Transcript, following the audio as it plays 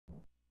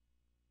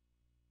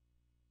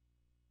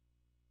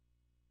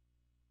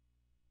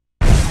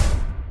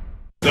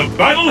The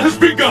battle has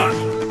begun!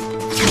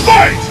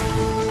 Fight!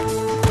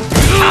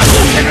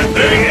 And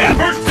then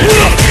first hit!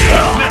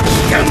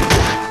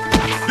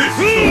 This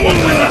is the one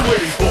we've been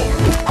waiting for!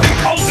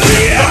 All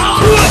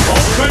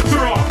bets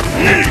are off!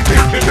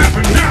 Anything can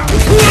happen now!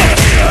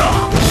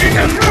 She's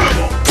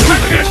incredible! I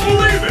can't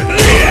believe it!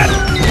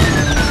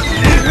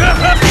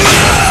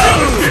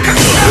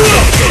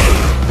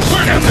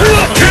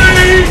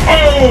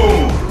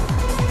 KO!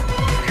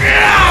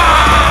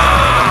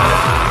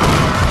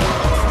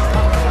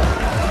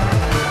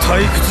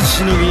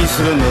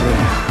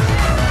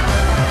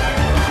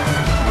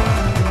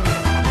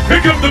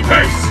 Pick up the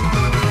pace!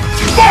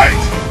 Fight!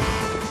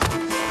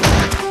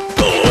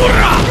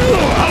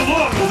 How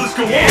long will this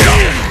go on?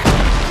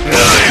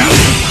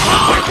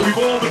 Like we've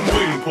all been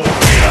waiting for.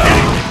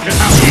 Anything can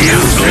happen.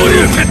 What an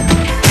attack!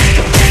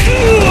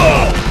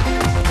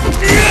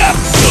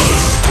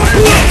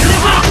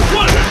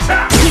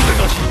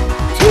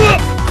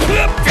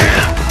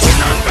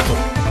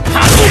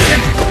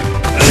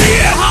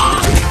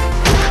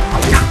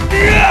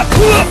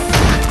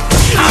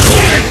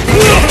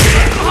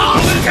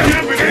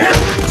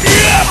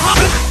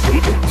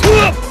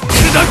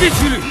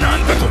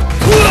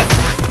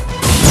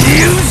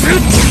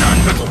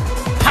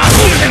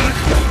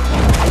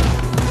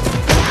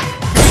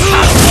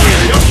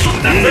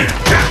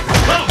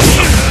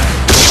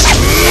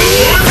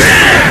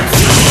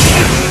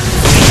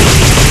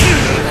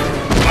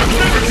 I've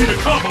never seen a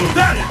combo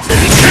that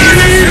intense!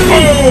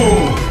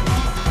 KO!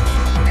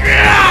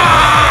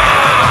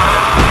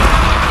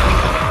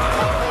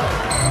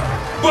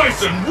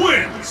 Bison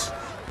wins!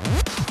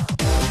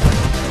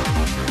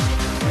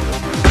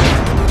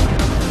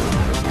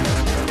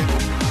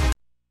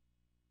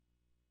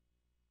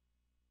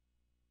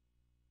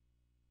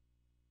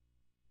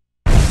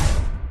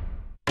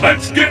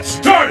 Let's get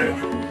started!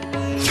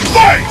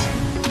 Fight!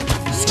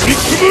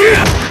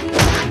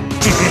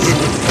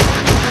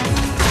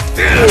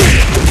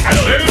 And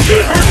there's the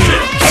first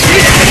hit!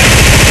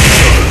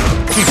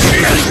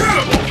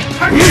 Incredible!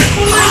 I can't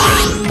believe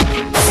it!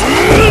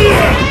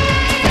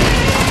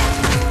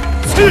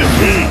 Turn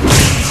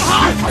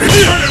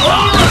it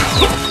all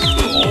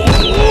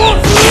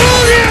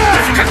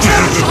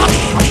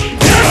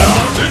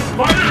around! This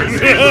fighter is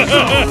in the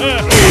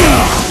zone!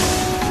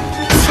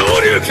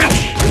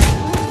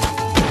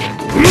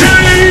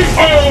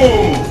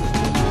 KO!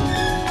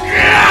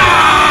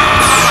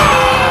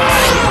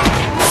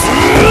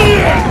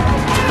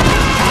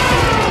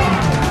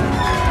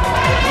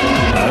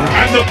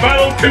 And the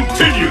battle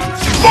continues!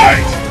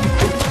 Fight!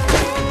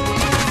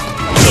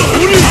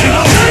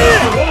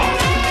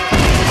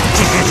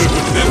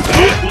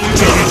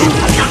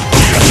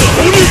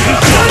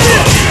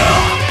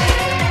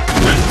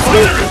 This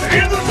fighter is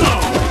in the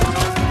zone!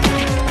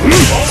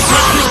 All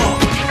pressure on!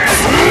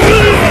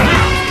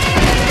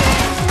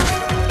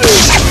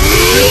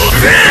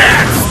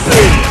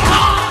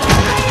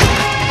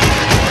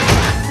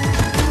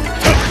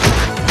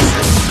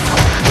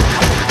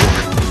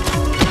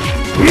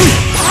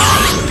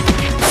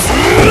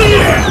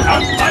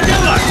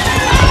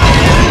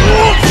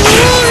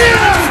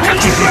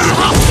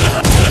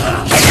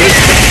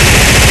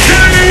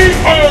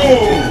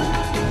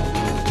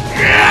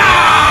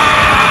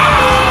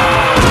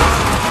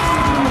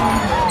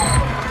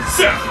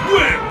 Seth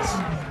wins!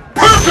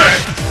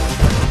 Perfect!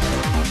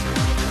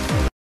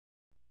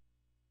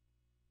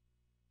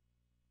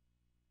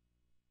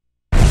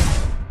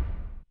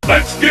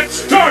 Let's get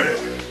started!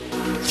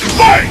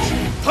 Fight!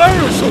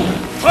 Let's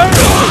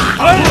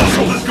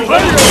go!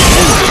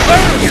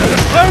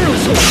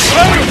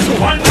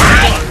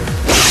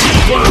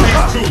 One of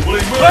these two will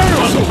emerge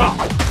on top!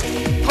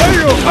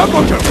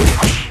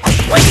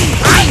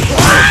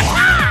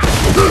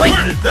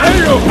 Where did that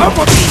go?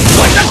 Fantastic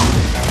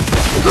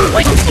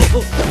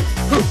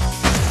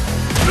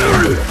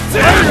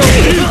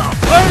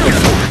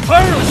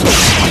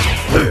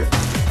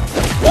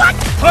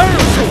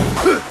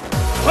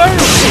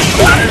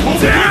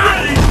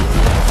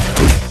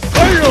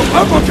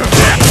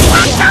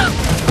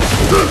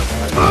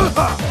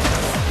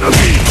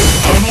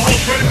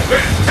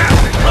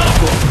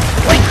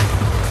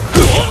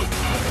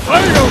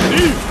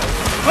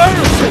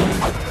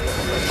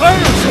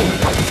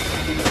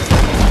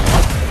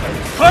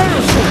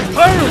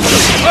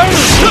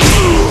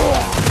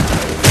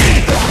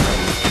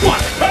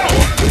What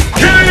power!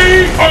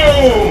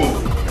 KO!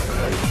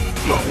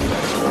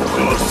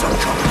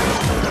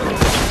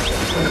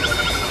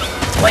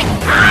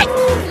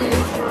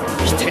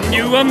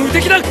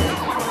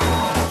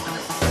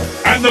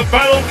 And the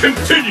battle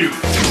continues!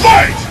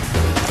 Fight!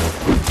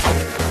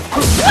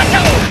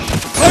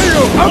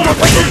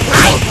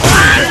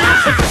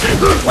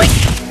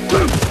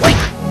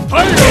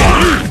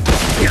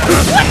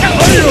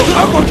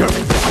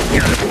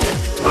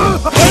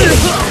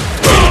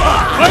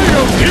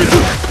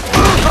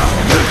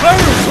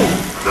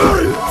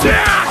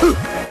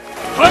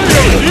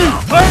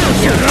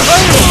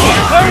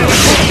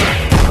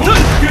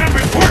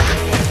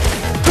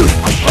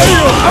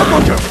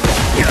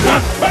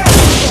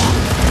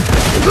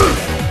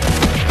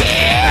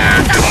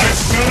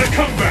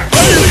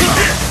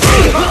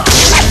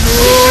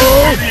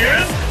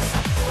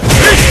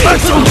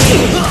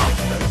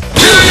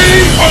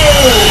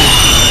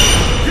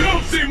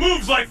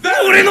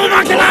 俺の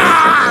負けだ。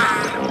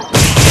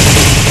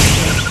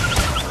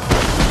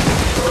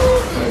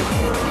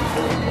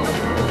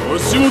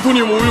足元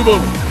にも及ば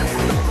ん。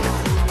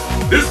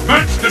This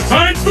match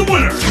decides the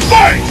winner.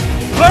 Fight!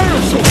 How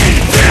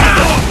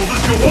long will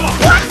this go on?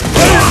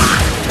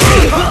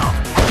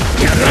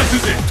 This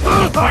is it. The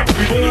fight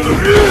people in the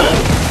real.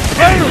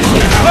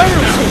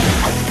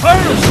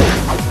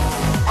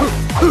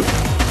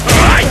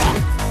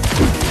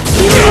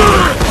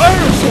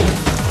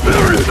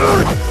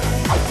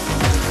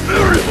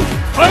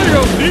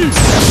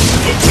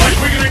 Looks like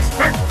we can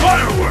expect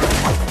fireworks.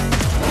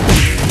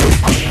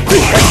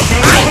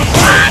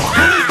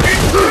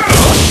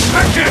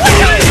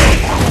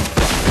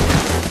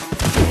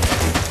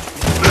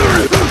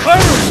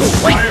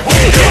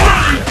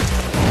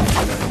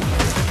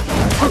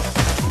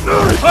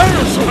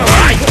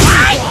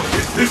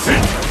 Is this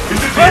it? Is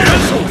it the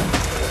end?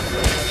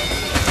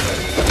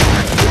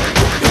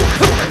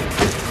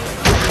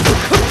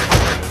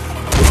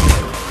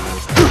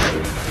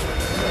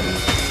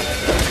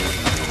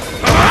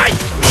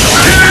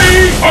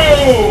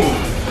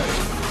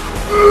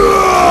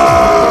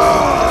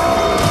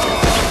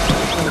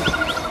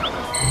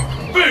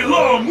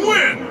 Belong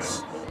wins!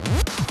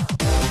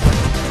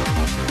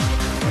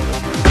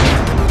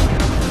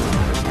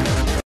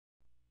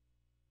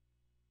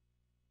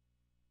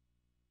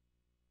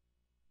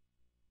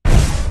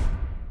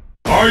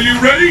 Are you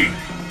ready?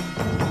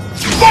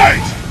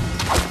 Fight!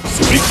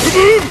 Speak to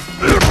move!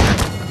 The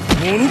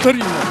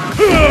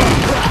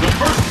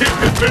first hit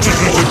has been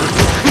recorded.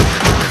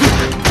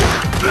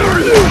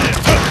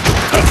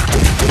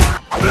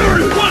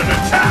 What an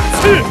attack!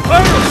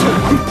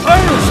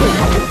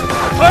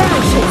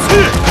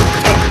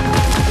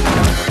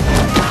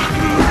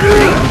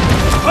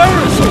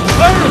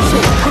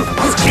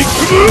 Speak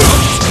to move!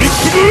 Speak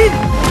to move!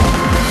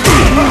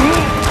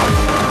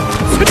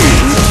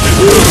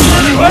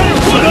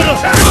 What an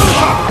attack!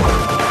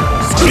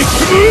 Speak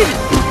to move!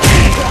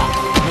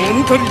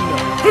 Anything can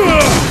happen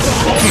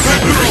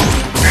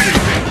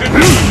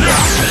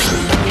now!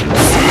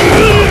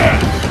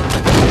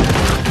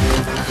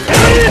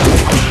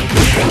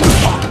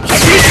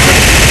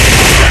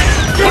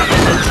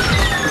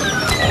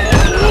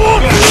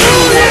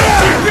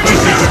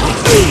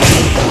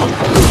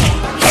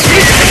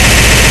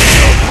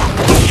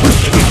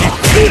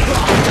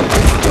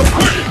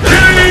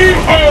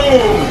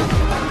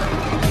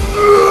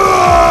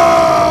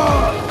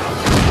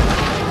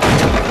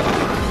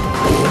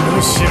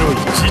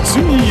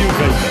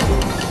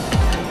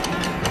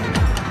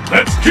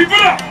 Let's keep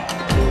it up!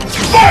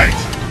 Fight!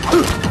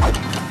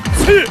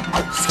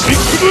 Speak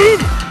to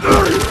move!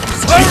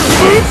 Speak to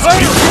move!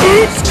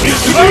 Speak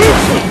to move!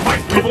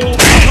 Fight people!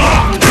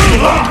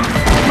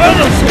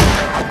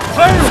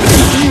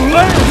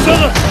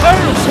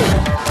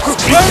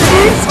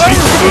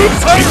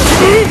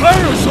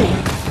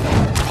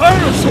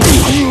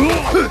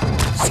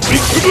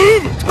 Speak to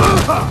move!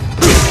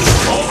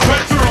 All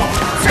bets are off!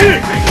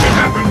 Anything can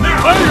happen now!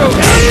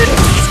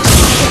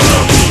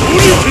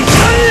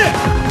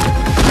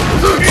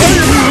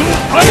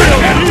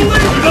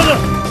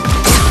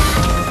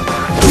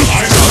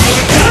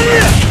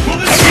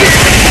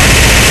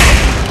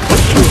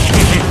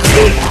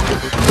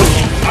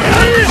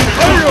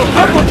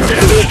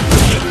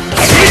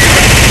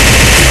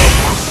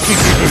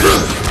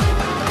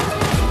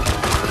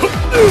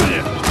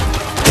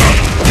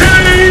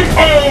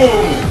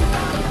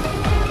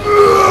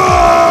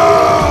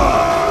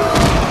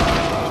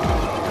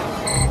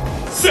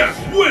 Seth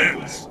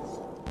wins!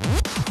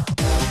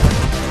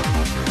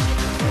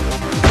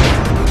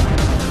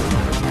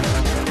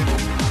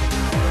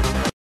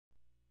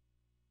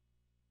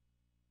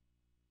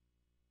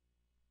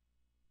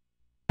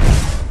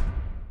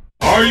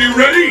 Are you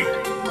ready?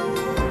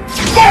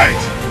 Fight!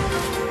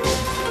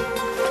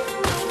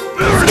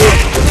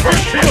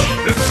 First hit,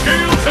 the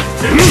scales have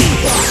tipped.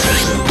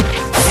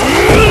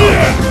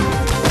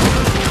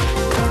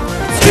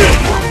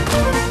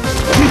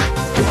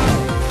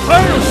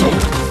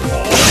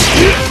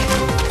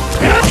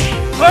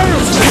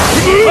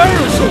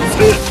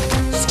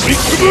 Speak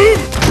to move!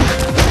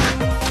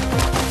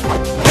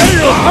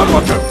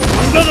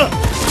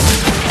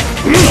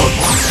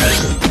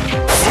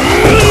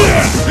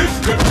 This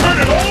could turn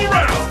it all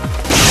around!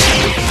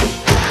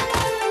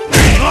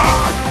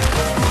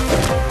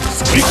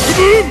 Speak to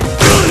move!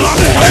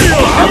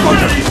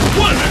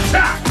 What an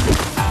attack!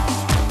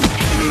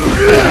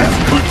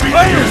 Could be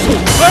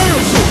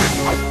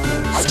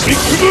Speak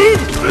to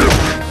move!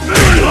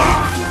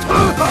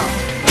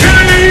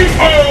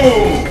 KO!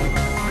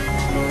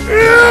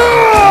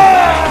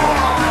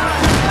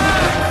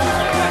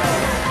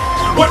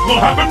 What will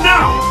happen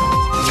now?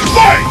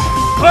 Fight!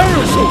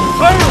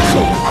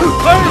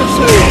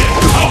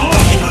 How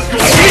long will this go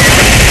on?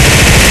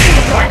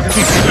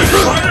 This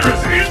fighter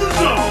is in the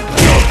zone!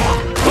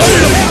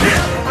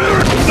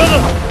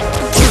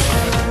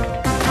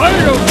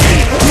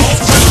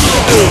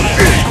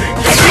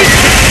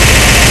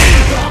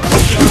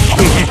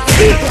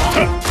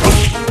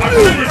 I've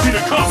never seen a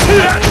combat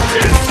that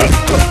intense!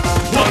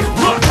 What a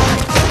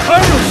rush!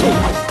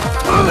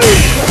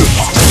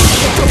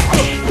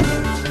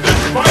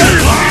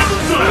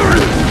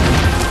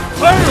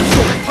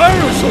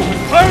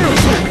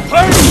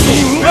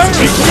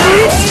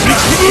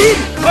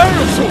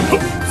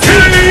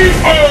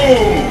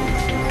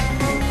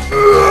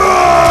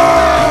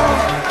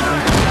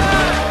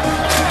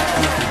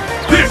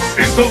 This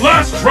is the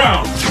last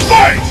round!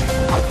 Fight!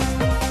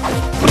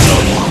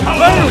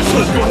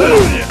 Let's go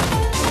down!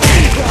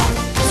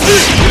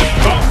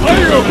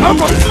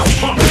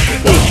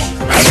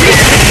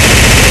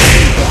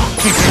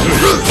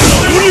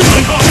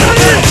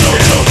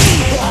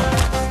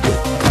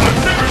 I've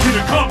never seen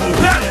a combo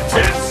that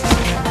intense!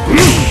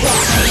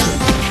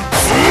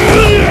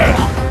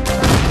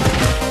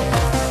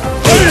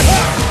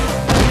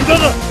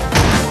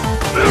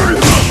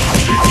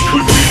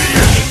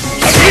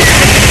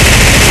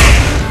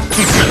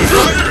 It could be the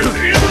end!